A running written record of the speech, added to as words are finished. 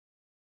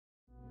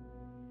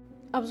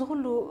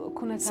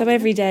So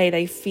every day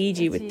they feed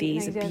you with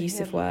these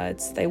abusive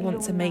words. They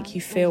want to make you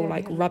feel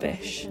like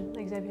rubbish.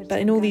 But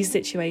in all these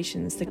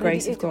situations, the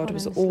grace of God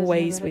was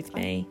always with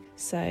me,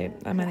 so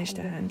I managed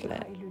to handle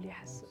it.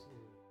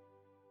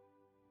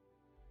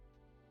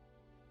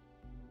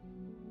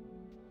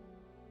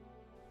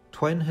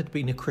 Twen had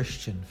been a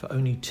Christian for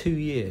only 2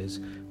 years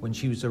when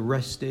she was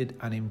arrested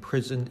and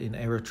imprisoned in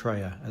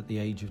Eritrea at the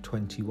age of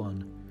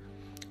 21.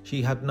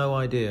 She had no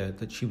idea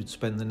that she would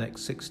spend the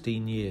next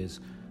 16 years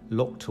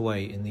locked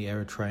away in the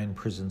Eritrean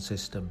prison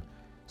system,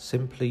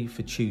 simply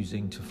for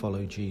choosing to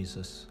follow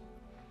Jesus.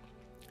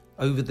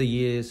 Over the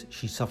years,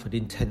 she suffered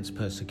intense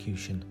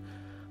persecution,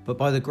 but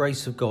by the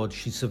grace of God,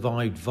 she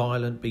survived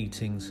violent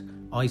beatings,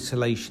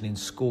 isolation in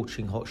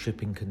scorching hot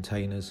shipping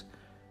containers,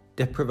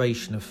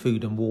 deprivation of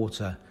food and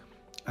water,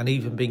 and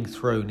even being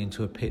thrown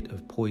into a pit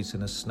of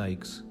poisonous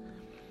snakes.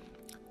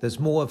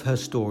 There's more of her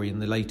story in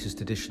the latest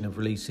edition of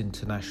Release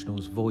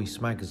International's Voice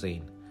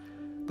magazine.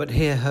 But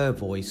hear her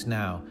voice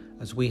now,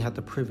 as we had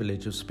the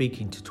privilege of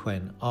speaking to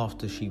Twen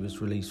after she was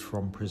released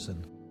from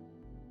prison.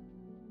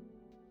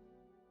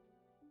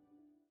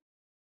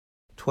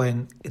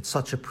 Twen, it's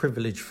such a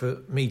privilege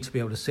for me to be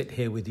able to sit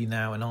here with you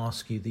now and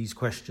ask you these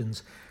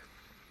questions.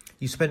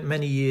 You spent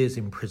many years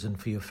in prison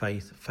for your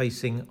faith,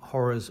 facing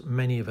horrors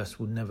many of us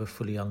will never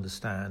fully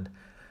understand.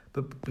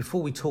 But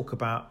before we talk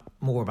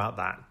more about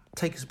that,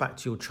 take us back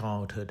to your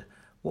childhood.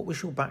 What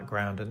was your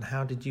background and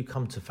how did you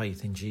come to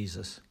faith in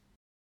Jesus?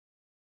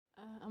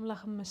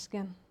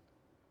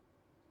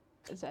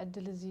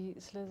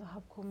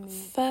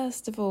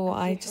 First of all,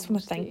 I just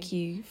want to thank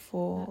you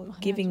for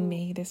giving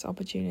me this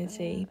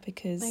opportunity,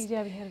 because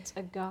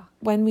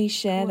when we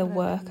share the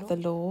work of the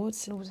Lord,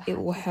 it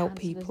will help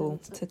people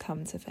to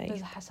come to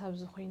faith.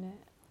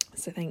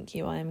 So thank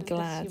you. I am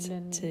glad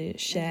to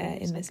share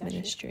in this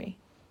ministry.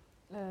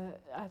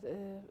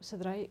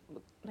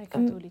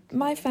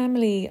 My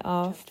family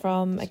are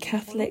from a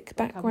Catholic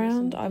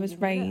background. I was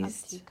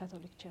raised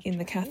in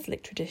the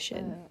Catholic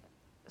tradition.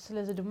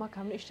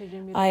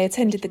 I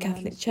attended the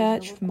Catholic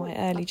Church from my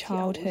early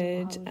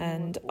childhood,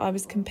 and I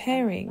was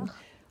comparing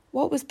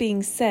what was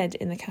being said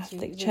in the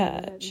Catholic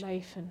Church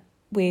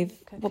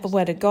with what the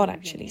Word of God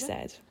actually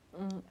said.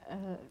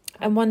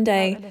 And one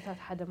day,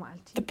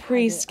 the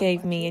priest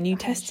gave me a New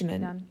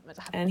Testament,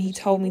 and he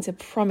told me to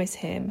promise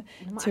him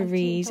to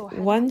read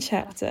one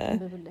chapter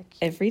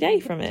every day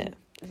from it.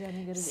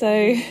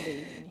 So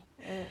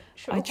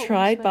I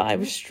tried, but I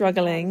was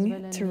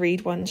struggling to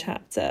read one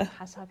chapter.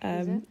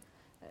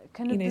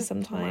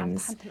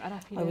 Sometimes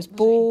I was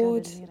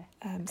bored,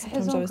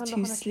 sometimes I was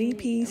too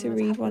sleepy to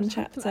read one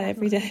chapter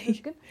every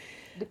day.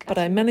 But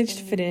I managed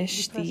to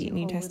finish the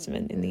New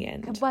Testament in the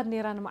end.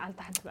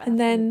 And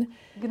then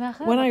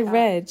when I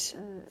read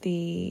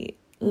the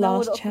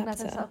last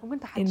chapter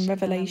in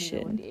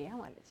Revelation,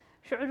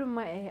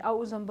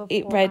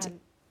 it read,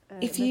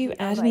 if you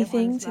add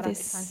anything to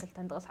this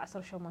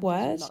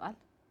word,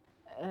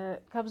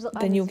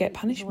 then you'll get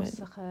punishment.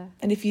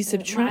 And if you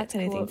subtract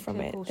anything from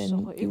it,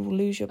 then you will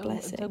lose your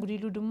blessing.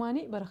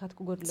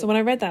 So when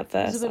I read that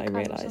verse, I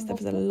realised there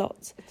was a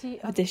lot of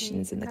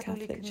additions in the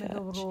Catholic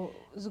Church,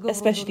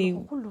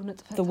 especially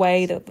the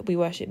way that we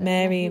worship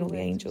Mary and all the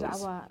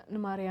angels.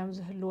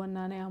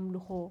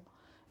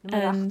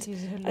 And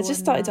I just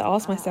started to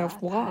ask myself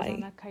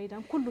why.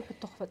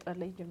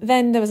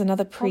 Then there was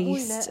another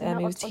priest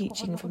who was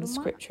teaching from the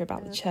scripture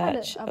about the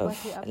church of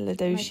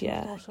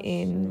Laodicea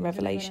in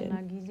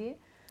Revelation.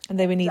 And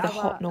they were neither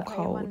hot nor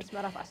cold.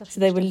 So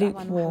they were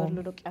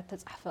lukewarm,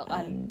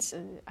 and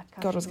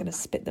God was going to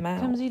spit them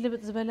out.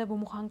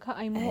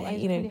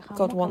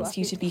 God wants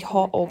you to be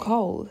hot or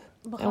cold.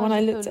 And when I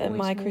looked at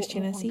my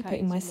Christianity,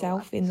 putting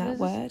myself in that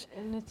word,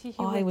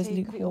 I was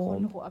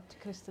lukewarm.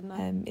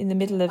 In the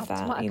middle of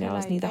that, I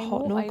was neither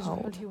hot nor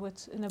cold.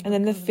 And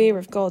then the fear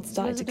of God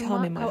started to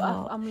come in my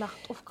heart.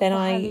 Then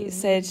I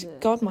said,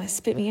 God might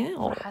spit me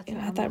out. I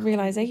had that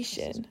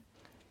realisation.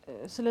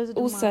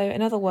 Also,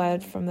 another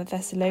word from the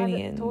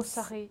Thessalonians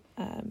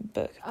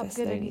book,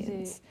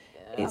 Thessalonians.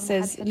 It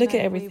says, look at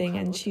everything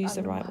and choose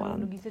the right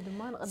one.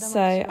 So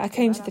I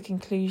came to the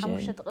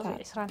conclusion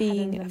that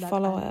being a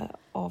follower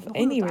of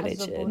any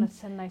religion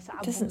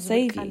doesn't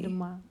save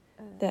you.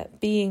 That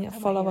being a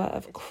follower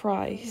of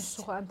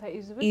Christ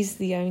is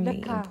the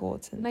only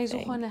important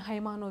thing.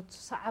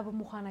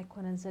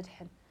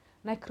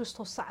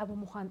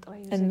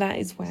 And that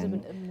is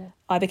when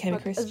I became a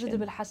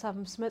Christian.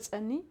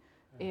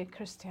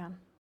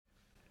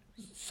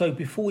 So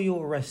before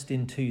your arrest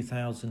in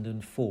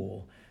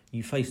 2004,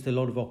 you faced a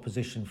lot of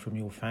opposition from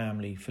your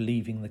family for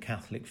leaving the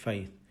Catholic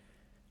faith,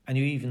 and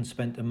you even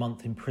spent a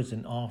month in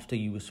prison after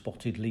you were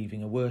spotted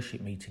leaving a worship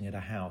meeting at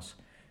a house.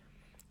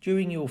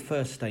 During your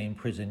first stay in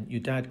prison, your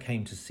dad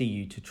came to see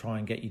you to try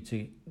and get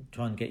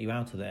you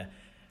out of there.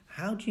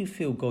 How do you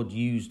feel God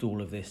used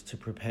all of this to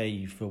prepare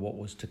you for what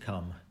was to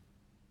come?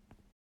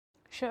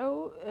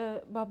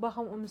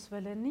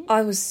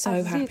 I was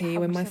so happy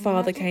when my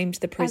father came to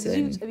the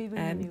prison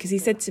because he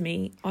said to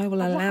me, I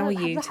will allow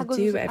you to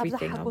do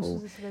everything. I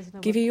will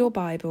give you your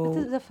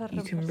Bible,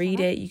 you can read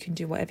it, you can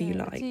do whatever you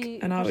like.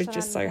 And I was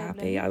just so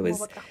happy. I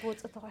was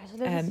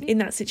in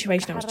that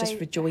situation, I was just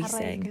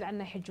rejoicing.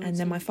 And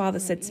then my father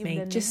said to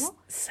me, just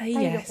say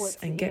yes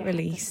and get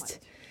released.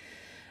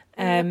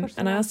 And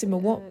I asked him,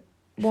 well,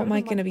 what am I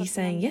going to be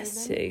saying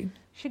yes to?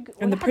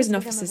 And the prison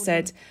officer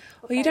said,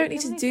 well, you don't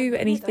need to do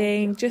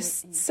anything,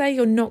 just say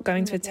you're not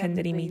going to attend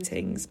any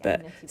meetings,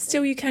 but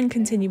still you can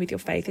continue with your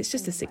faith, it's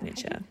just a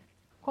signature.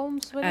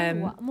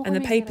 And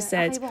the paper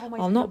said,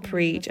 I'll not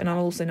preach and I'll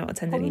also not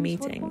attend any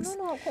meetings.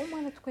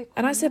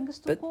 And I said,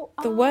 but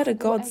the word of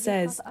God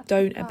says,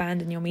 don't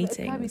abandon your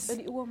meetings.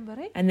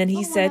 And then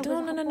he said,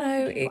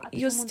 no,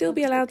 you'll still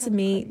be allowed to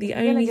meet. The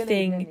only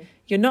thing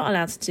you're not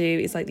allowed to do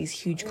is like these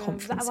huge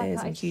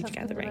conferences and huge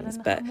gatherings,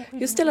 but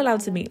you're still allowed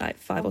to meet like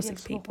 5 or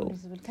 6 people.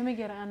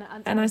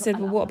 And I said,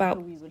 well, what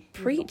about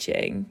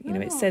preaching? You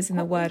know, it says in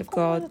the word of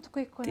God,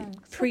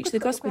 preach the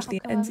gospel to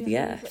the ends of the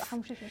earth.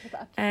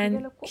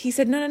 And he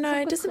said, no,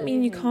 it doesn't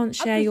mean you can't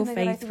share your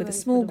faith with a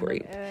small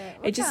group.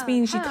 It just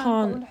means you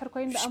can't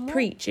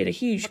preach in a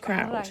huge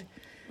crowd.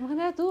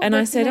 And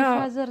I said,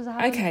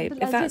 okay,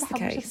 if that's the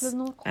case.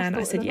 And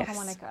I said,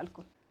 yes.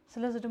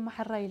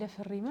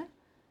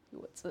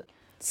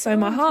 So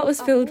my heart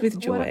was filled with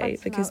joy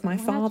because my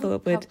father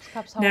would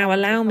now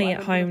allow me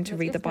at home to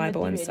read the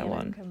Bible and so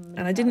on.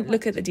 And I didn't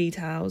look at the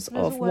details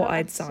of what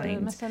I'd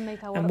signed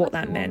and what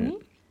that meant.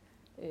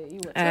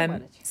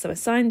 So I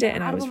signed it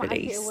and I was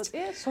released.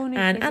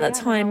 And at that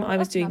time I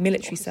was doing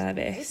military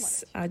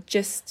service. I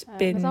just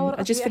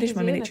finished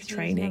my military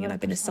training and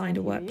I'd been assigned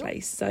a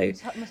workplace. So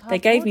they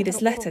gave me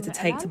this letter to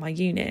take to my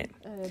unit.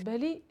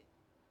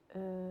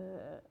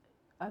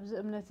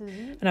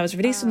 And I was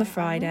released on the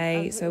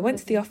Friday, so I went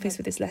to the office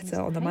with this letter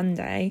on the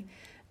Monday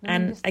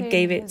and I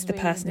gave it to the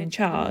person in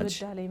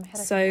charge.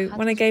 So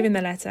when I gave him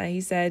the letter, he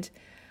said,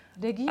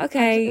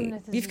 okay,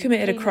 you've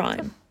committed a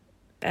crime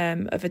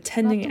of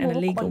attending an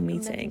illegal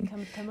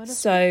meeting,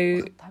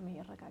 so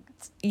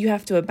you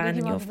have to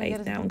abandon your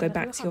faith now and go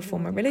back to your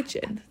former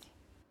religion.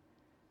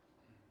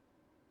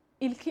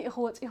 And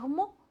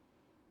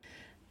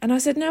I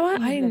said, no,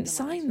 I didn't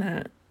sign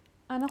that.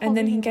 And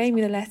then he gave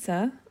me the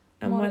letter.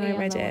 And when I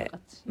read it,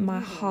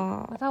 my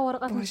heart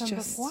was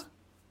just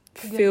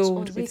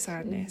filled with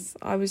sadness.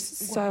 I was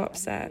so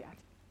upset.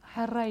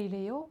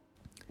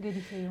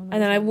 And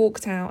then I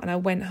walked out and I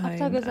went home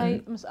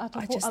and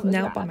I just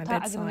knelt by my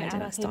bedside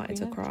and I started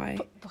to cry.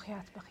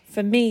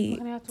 For me,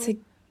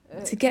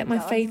 to get my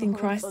faith in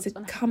Christ, to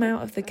come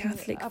out of the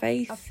Catholic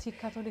faith,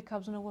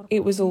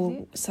 it was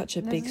all such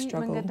a big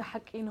struggle.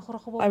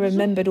 I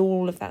remembered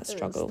all of that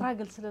struggle.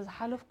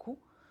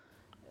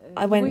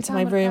 I went to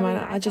my room and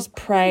I just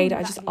prayed,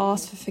 I just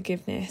asked for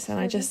forgiveness and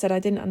I just said I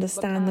didn't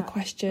understand the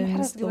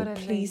questions, Lord,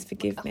 please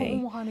forgive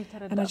me.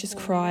 And I just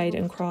cried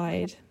and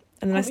cried.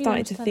 And then I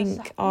started to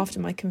think after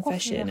my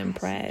confession and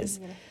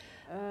prayers.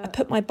 I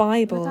put my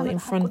Bible in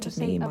front of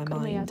me in my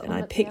mind and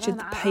I pictured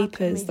the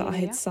papers that I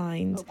had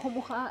signed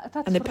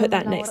and I put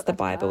that next to the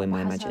Bible in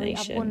my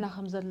imagination.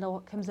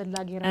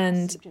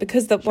 And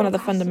because one of the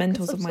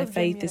fundamentals of my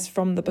faith is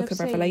from the book of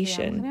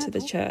Revelation to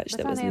the church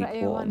that was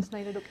lukewarm,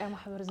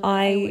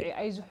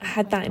 I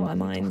had that in my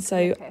mind.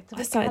 So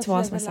I started to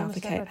ask myself,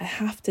 okay, I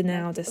have to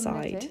now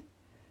decide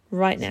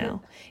right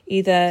now,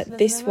 either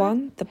this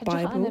one, the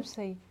Bible,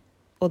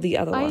 or the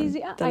other one,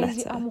 the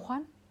letter.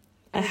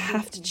 I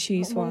have to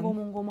choose one.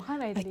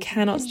 I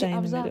cannot stay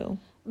in the middle.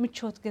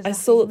 I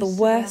saw that the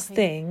worst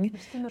thing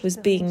was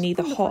being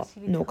neither hot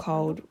nor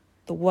cold.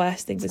 The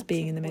worst thing was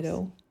being in the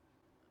middle.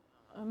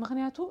 And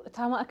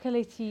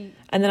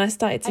then I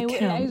started to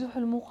count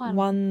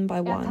one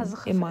by one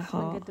in my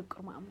heart.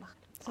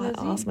 I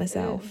asked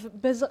myself,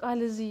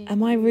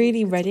 am I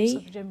really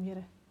ready?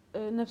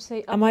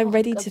 Am I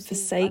ready to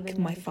forsake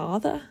my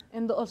father,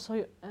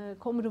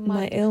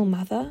 my ill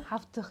mother,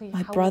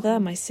 my brother,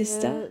 my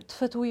sister,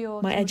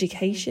 my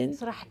education,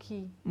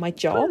 my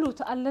job?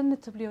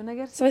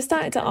 So I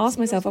started to ask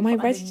myself, am I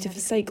ready to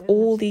forsake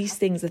all these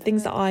things, the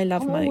things that I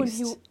love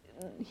most?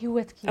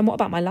 And what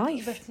about my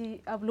life?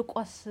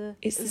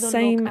 It's the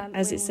same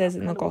as it says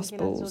in the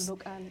Gospels.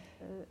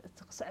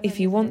 If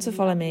you want to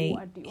follow me,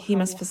 he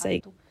must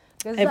forsake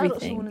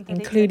everything,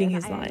 including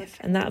his life.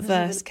 And that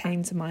verse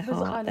came to my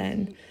heart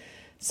then.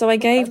 So I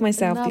gave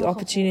myself the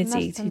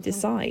opportunity to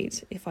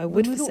decide if I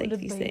would forsake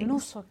these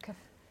things.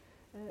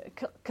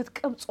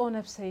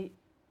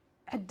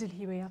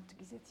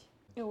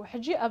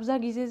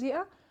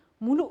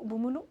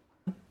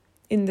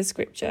 In the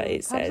scripture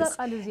it says,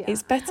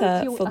 it's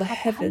better for the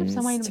heavens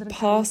to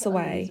pass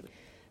away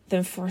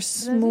than for a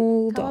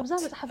small dot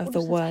of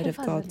the word of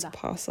God to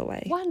pass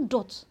away.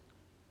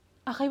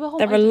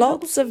 There are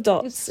lots of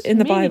dots in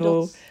the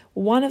Bible.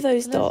 One of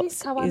those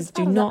dots is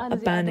do not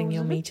abandon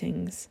your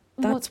meetings.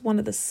 That's one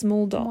of the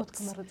small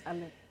dots.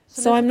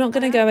 So I'm not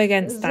going to go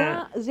against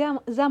that.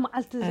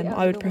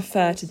 I would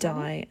prefer to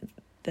die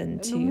than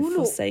to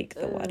forsake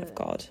the word of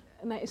God.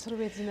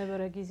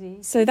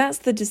 So that's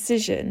the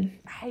decision.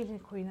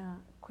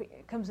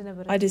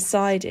 I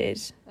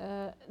decided.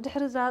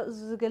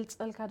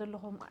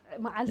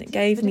 It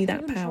gave me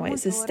that power. It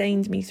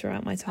sustained me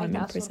throughout my time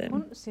in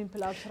prison.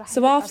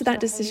 So after that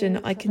decision,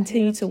 I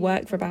continued to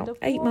work for about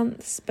 8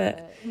 months,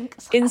 but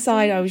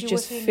inside I was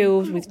just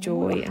filled with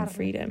joy and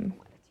freedom.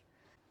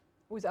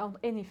 Without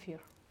any fear.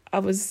 I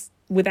was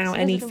without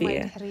any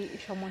fear.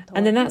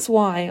 And then that's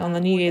why on the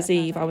New Year's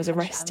Eve I was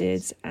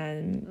arrested,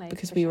 and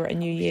because we were at a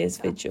New Year's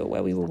vigil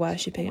where we were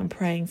worshipping and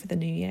praying for the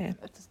new year.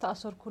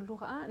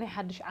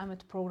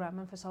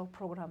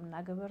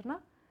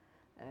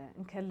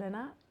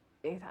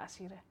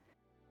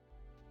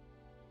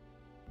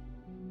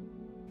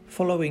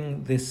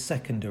 Following this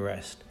second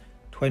arrest,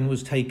 Twen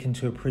was taken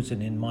to a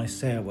prison in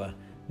Maisewa,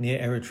 near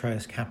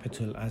Eritrea's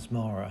capital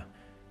Asmara,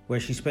 where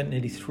she spent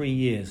nearly 3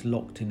 years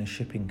locked in a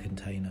shipping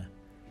container.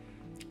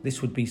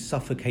 This would be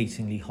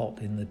suffocatingly hot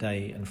in the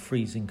day and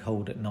freezing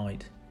cold at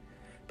night.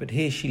 But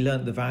here she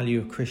learnt the value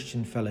of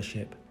Christian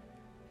fellowship.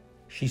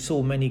 She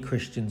saw many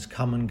Christians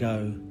come and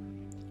go,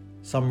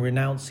 some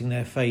renouncing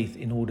their faith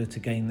in order to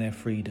gain their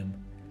freedom.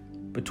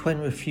 But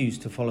Twen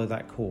refused to follow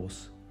that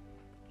course.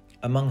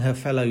 Among her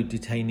fellow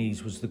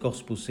detainees was the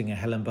gospel singer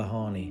Helen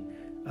Bahani,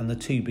 and the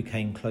two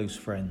became close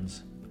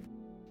friends.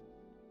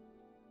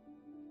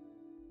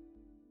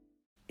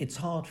 It's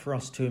hard for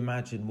us to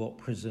imagine what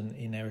prison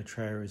in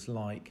Eritrea is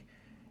like.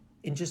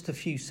 In just a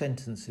few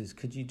sentences,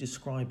 could you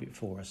describe it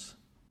for us?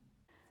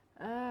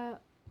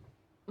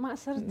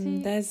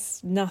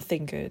 There's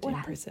nothing good in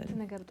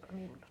prison.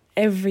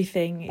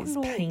 Everything is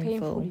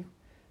painful.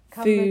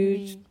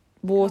 Food,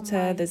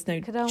 water, there's no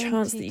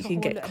chance that you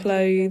can get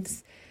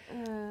clothes.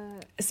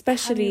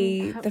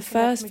 Especially the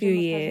first few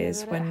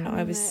years when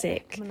I was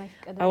sick,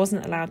 I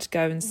wasn't allowed to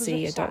go and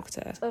see a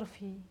doctor.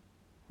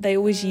 They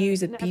always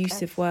use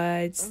abusive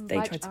words, they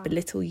try to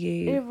belittle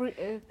you,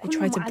 they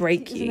try to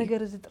break you,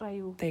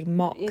 they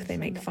mock, they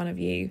make fun of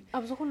you.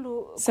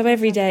 So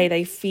every day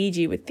they feed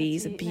you with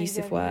these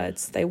abusive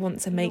words, they want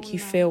to make you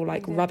feel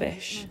like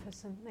rubbish.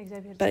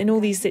 But in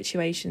all these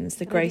situations,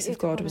 the grace of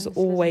God was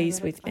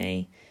always with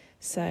me,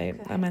 so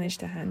I managed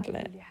to handle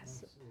it.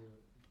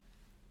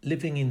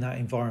 Living in that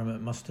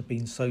environment must have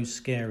been so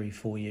scary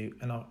for you,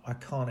 and I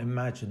can't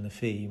imagine the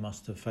fear you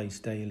must have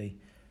faced daily.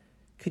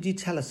 Could you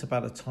tell us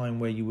about a time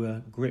where you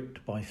were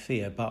gripped by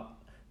fear, but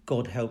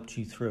God helped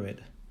you through it?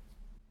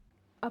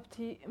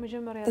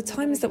 The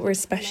times that were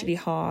especially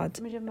hard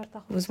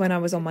was when I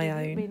was on my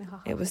own.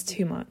 It was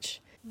too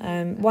much.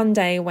 One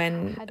day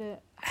when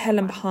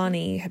Helen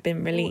Bahani had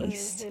been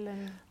released,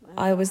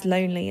 I was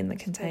lonely in the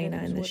container,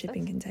 in the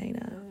shipping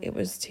container. It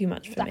was too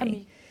much for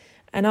me.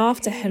 And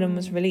after Helen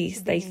was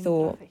released, they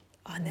thought,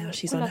 oh, now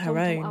she's on her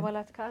own.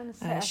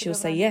 She'll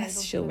say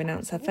yes, she'll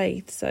renounce her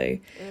faith. So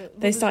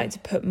they started to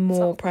put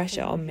more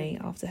pressure on me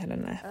after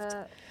Helen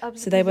left.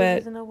 So they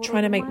were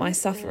trying to make my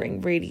suffering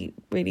really,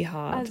 really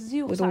hard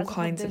with all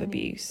kinds of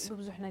abuse.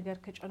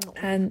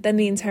 And then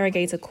the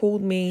interrogator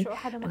called me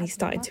and he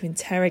started to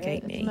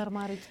interrogate me.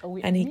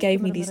 And he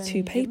gave me these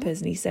 2 papers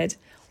and he said,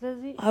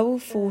 I will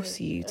force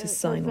you to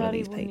sign one of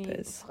these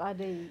papers.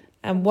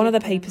 And one of the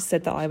papers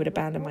said that I would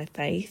abandon my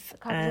faith,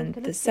 and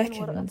the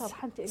second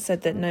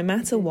said that no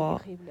matter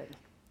what,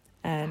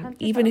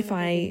 even if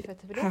I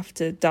have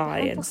to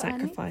die and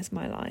sacrifice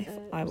my life,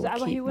 I will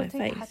keep my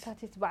faith.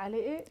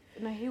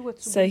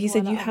 So he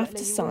said, you have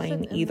to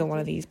sign either one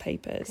of these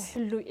papers.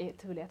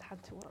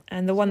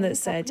 And the one that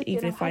said,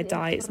 even if I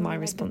die, it's my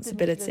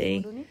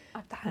responsibility,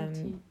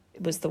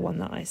 was the one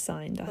that I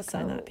signed. I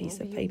signed that piece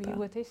of paper.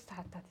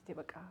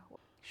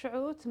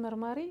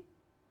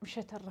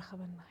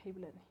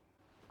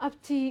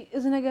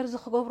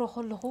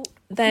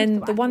 Then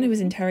the one who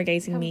was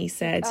interrogating me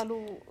said,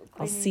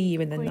 I'll see you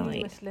in the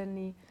night.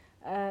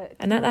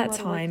 And at that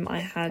time,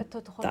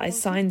 I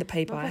signed the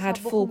paper. I had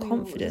full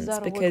confidence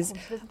because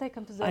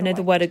I know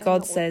the word of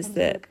God says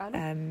that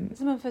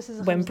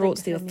when brought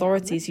to the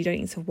authorities, you don't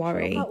need to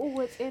worry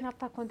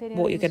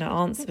what you're going to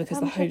answer because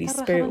the Holy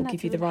Spirit will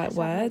give you the right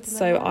words.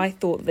 So I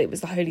thought that it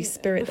was the Holy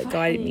Spirit that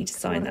guided me to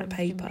sign that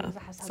paper.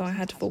 So I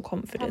had full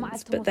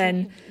confidence. But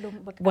then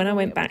when I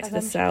went back to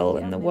the cell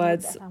and the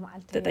words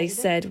that they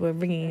said were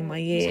ringing in my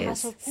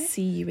ears,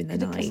 see you in the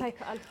night,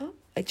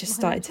 it just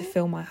started to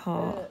fill my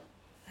heart.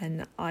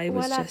 And I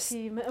was just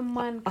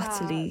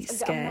utterly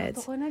scared,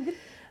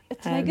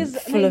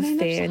 full of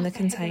fear in the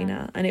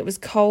container. And it was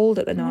cold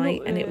at the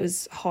night and it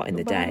was hot in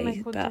the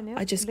day, but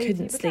I just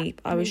couldn't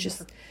sleep. I was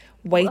just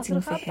waiting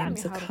for him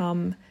to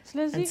come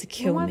and to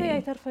kill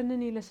me.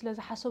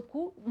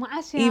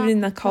 Even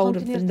in the cold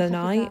of the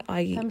night,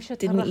 I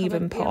didn't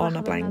even put on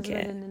a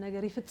blanket.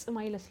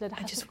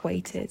 I just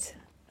waited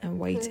and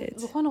waited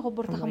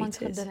and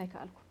waited.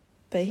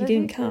 But he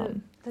didn't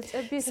come.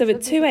 So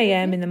at 2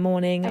 a.m. in the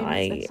morning,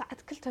 I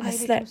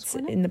slept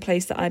in the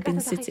place that I'd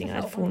been sitting.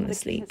 I'd fallen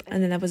asleep.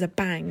 And then there was a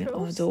bang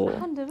on the door.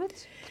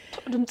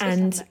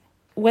 And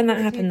when that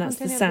happened, that's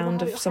the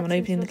sound of someone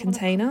opening the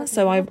container.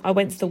 So I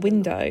went to the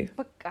window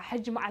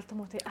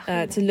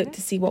to look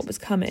to see what was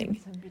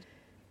coming.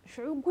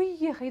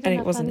 And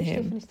it wasn't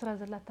him.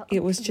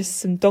 It was just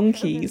some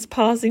donkeys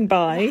passing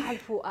by.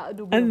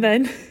 And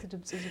then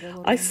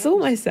I saw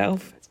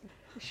myself.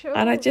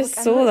 And I just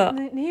saw that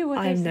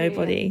I'm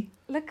nobody.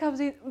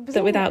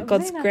 That without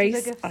God's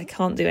grace, I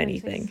can't do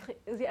anything.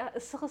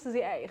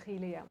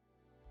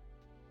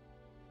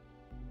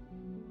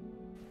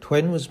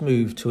 Twen was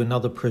moved to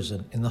another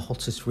prison in the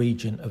hottest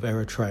region of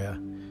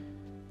Eritrea.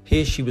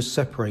 Here she was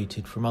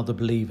separated from other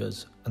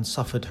believers and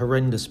suffered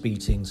horrendous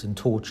beatings and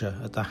torture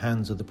at the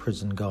hands of the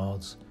prison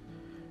guards.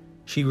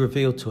 She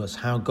revealed to us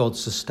how God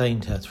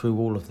sustained her through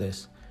all of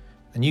this,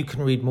 and you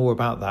can read more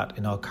about that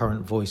in our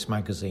Current Voice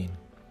magazine.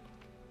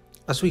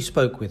 As we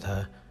spoke with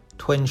her,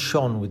 Twen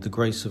shone with the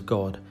grace of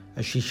God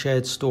as she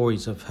shared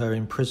stories of her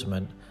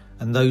imprisonment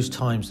and those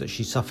times that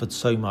she suffered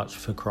so much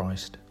for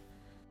Christ.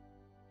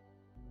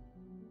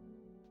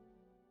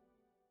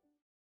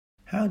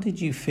 How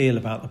did you feel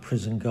about the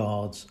prison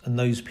guards and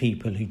those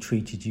people who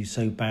treated you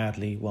so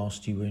badly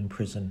whilst you were in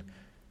prison?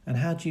 And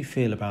how do you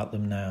feel about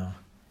them now?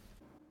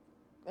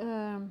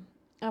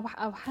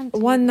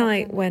 One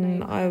night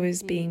when I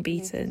was being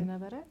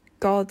beaten,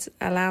 God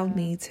allowed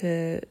me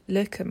to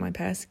look at my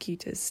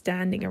persecutors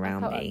standing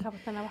around me,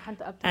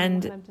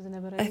 and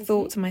I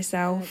thought to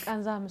myself,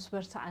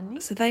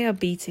 so they are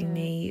beating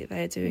me,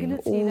 they're doing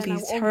all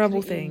these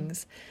terrible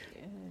things.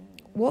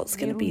 What's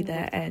going to be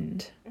their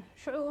end?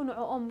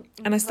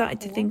 And I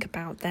started to think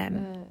about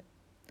them.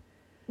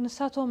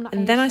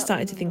 And then I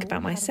started to think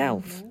about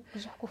myself.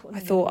 I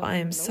thought, I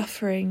am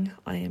suffering,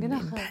 I am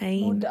in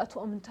pain.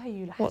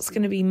 What's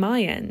going to be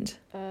my end?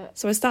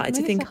 So I started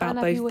to think about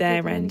both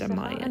their end and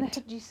my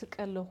end.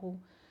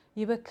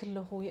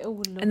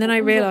 And then I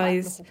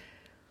realised,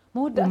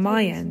 well,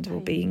 my end will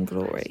be in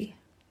glory,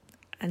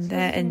 and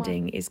their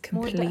ending is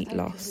complete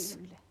loss.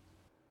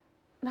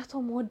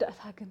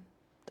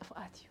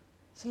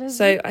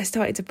 So I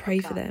started to pray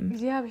for them.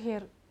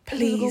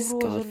 Please,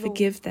 God,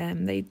 forgive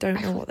them. They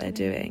don't know what they're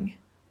doing.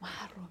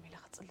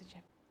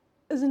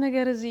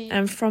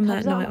 And from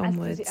that night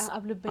onwards,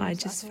 I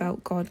just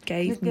felt God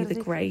gave me the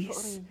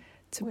grace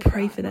to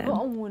pray for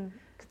them.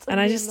 And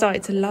I just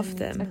started to love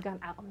them.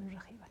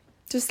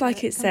 Just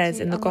like it says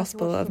in the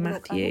Gospel of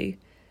Matthew,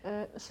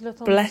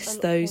 bless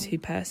those who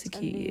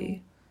persecute you,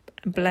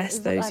 and bless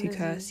those who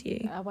curse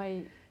you.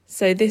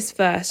 So this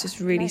verse just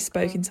really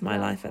spoke into my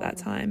life at that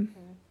time.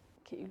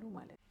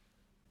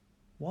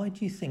 Why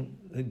do you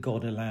think that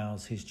God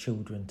allows his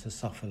children to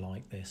suffer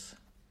like this?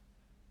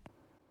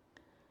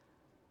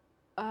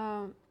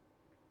 Well,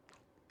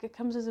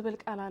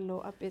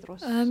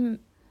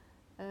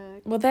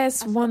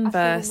 there's one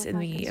verse in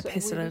the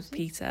Epistle of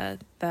Peter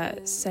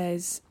that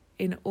says,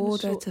 in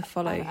order to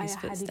follow his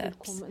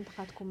footsteps,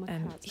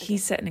 he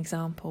set an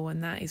example,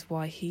 and that is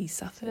why he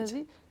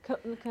suffered.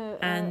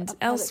 And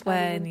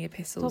elsewhere in the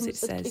epistles it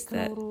says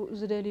that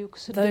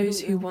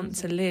those who want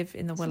to live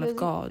in the will of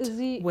God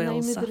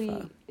will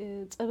suffer.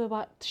 And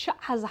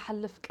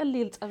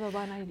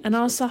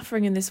our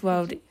suffering in this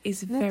world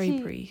is very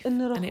brief,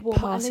 and it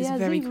passes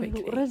very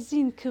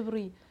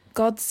quickly.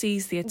 God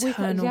sees the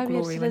eternal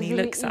glory when he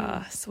looks at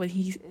us. When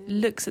he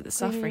looks at the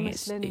suffering,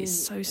 it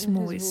is so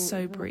small, it's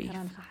so brief.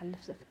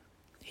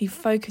 He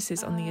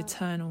focuses on the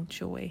eternal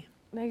joy.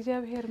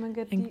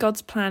 And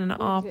God's plan and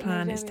our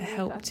plan is to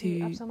help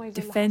to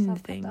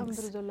defend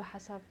things.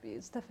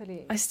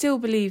 I still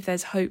believe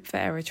there's hope for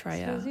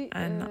Eritrea,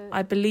 and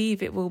I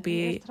believe it will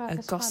be a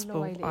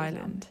gospel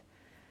island.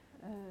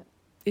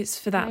 It's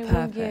for that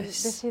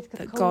purpose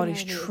that God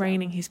is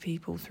training his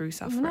people through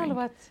suffering.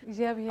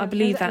 I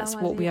believe that's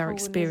what we are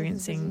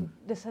experiencing,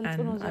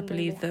 and I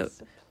believe that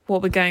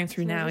what we're going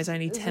through now is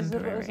only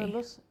temporary.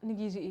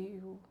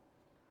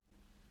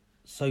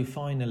 So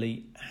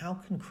finally, how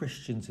can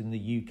Christians in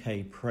the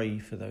UK pray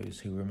for those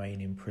who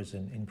remain in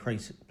prison in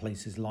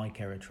places like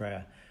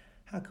Eritrea?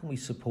 How can we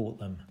support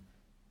them?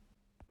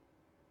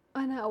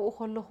 I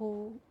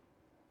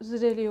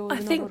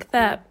think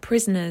that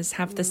prisoners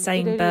have the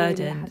same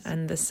burden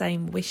and the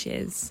same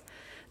wishes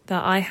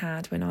that I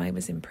had when I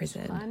was in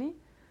prison.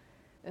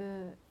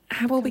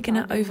 How are we going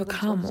to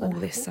overcome all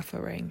this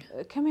suffering?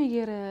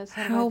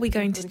 How are we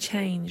going to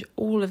change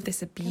all of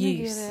this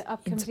abuse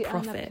into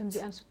profit?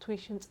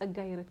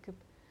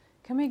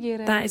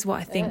 That is what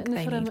I think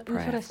they need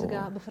prayer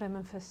for.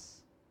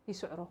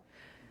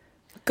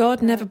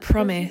 God never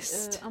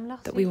promised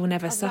that we will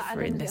never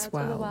suffer in this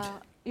world.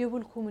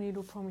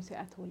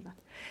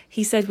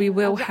 He said we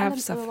will have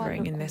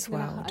suffering in this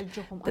world,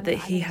 but that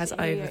he has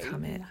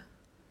overcome it.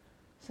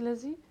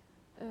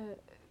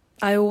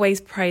 I always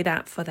pray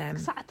that for them,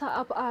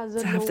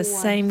 to have the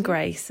same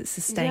grace that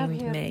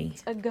sustained me.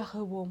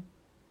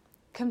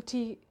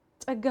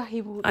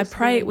 I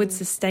pray it would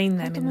sustain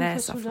them in their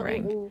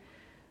suffering.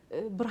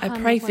 I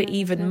pray for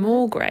even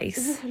more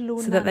grace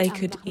so that they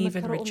could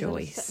even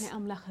rejoice.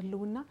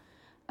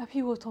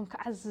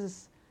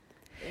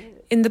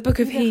 In the book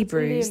of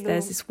Hebrews,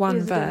 there's this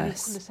one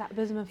verse.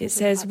 It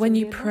says, when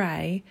you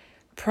pray,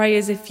 pray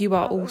as if you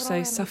are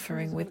also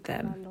suffering with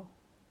them.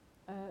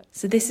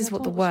 So this is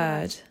what the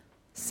word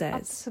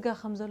says,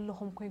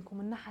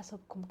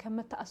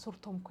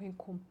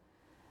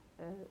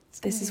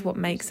 this is what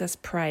makes us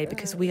pray,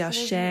 because we are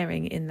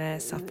sharing in their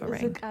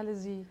suffering.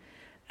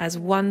 As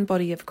one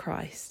body of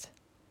Christ,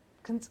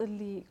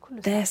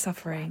 their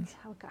suffering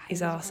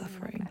is our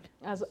suffering.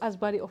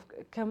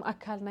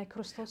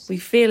 We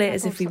feel it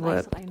as if we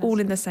were all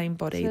in the same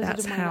body.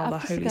 That's how the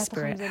Holy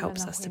Spirit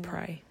helps us to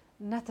pray.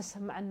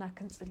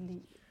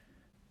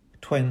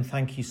 Twen,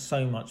 thank you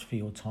so much for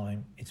your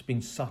time. It's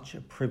been such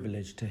a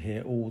privilege to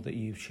hear all that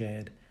you've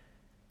shared.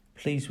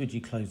 Please would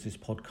you close this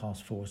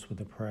podcast for us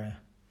with a prayer?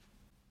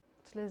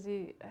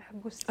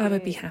 I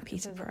would be happy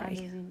to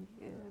pray.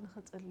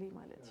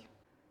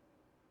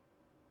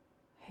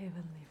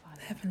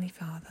 Heavenly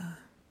Father,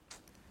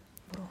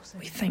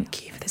 we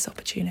thank you for this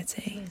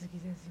opportunity.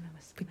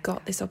 We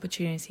got this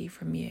opportunity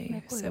from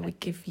you, so we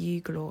give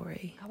you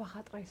glory.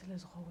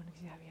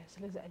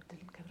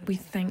 We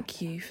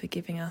thank you for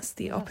giving us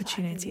the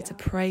opportunity to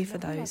pray for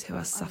those who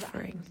are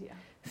suffering,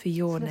 for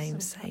your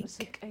name's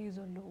sake.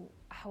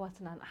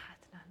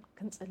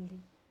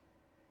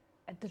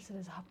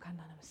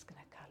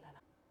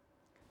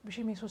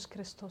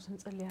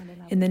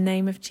 In the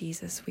name of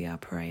Jesus, we are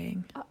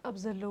praying.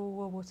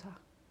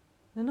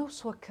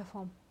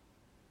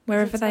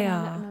 Wherever they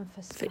are,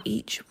 for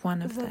each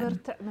one of them,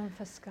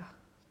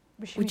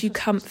 would you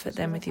comfort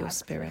them with your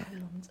Spirit?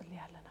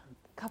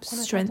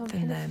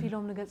 Strengthen them.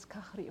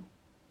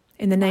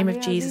 In the name of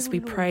Jesus, we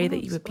pray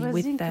that you would be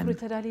with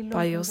them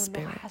by your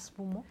Spirit.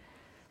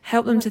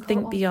 Help them to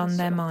think beyond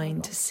their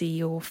mind to see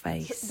your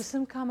face.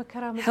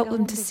 Help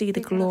them to see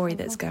the glory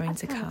that's going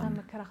to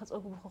come.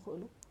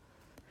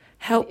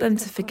 Help them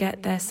to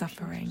forget their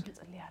suffering.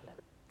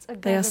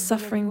 They are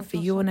suffering for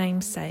your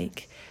name's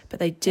sake, but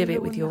they do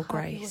it with your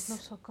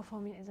grace.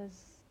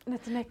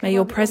 May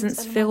your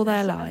presence fill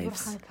their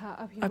lives.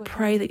 I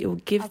pray that you will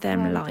give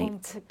them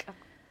light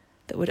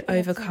that would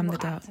overcome the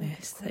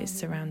darkness that is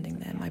surrounding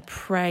them. I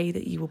pray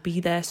that you will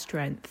be their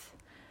strength.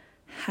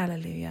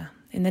 Hallelujah.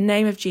 In the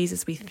name of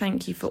Jesus, we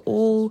thank you for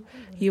all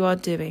you are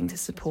doing to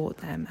support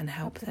them and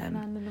help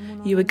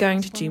them. You are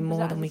going to do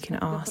more than we can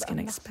ask and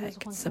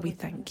expect, so we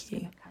thank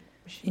you.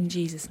 In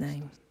Jesus'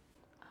 name,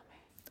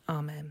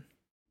 Amen.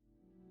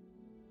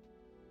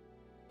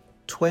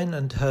 Twen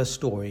and her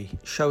story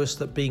show us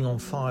that being on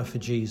fire for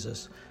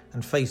Jesus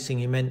and facing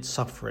immense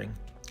suffering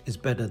is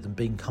better than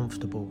being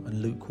comfortable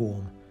and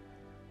lukewarm.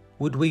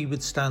 Would we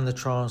withstand the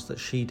trials that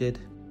she did?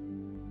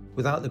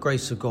 Without the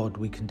grace of God,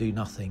 we can do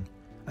nothing,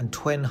 and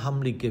Twen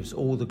humbly gives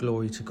all the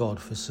glory to God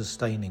for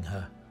sustaining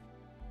her.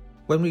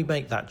 When we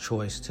make that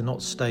choice to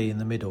not stay in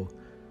the middle,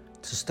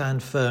 to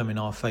stand firm in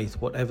our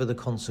faith whatever the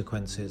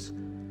consequences,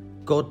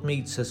 God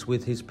meets us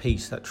with his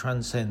peace that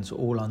transcends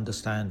all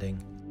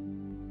understanding.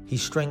 He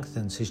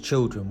strengthens his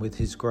children with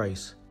his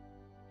grace.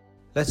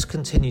 Let's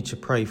continue to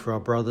pray for our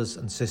brothers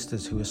and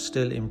sisters who are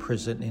still in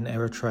prison in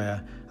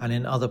Eritrea and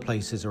in other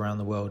places around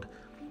the world,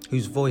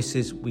 whose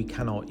voices we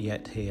cannot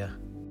yet hear.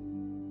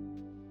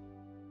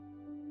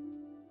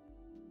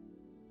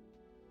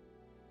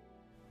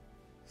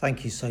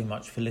 Thank you so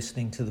much for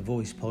listening to The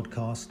Voice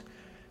podcast.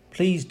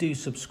 Please do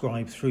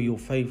subscribe through your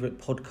favourite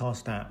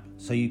podcast app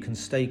so you can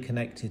stay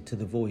connected to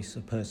the voice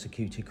of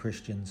persecuted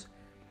Christians.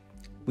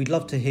 We'd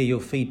love to hear your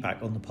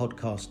feedback on the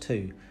podcast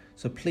too,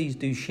 so please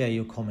do share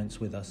your comments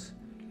with us.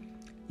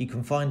 You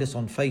can find us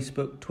on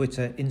Facebook,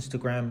 Twitter,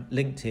 Instagram,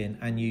 LinkedIn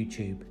and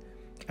YouTube.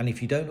 And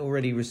if you don't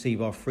already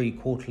receive our free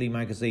quarterly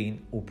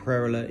magazine or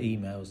prayer alert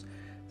emails,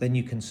 then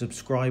you can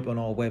subscribe on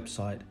our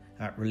website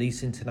at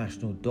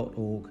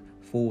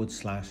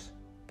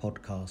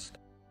releaseinternational.org/podcast.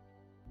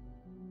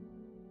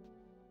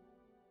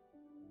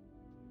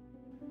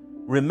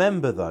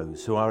 Remember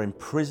those who are in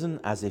prison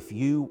as if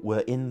you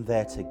were in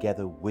there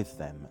together with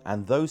them,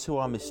 and those who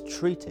are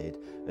mistreated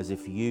as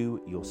if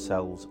you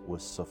yourselves were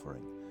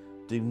suffering.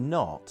 Do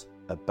not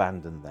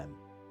abandon them.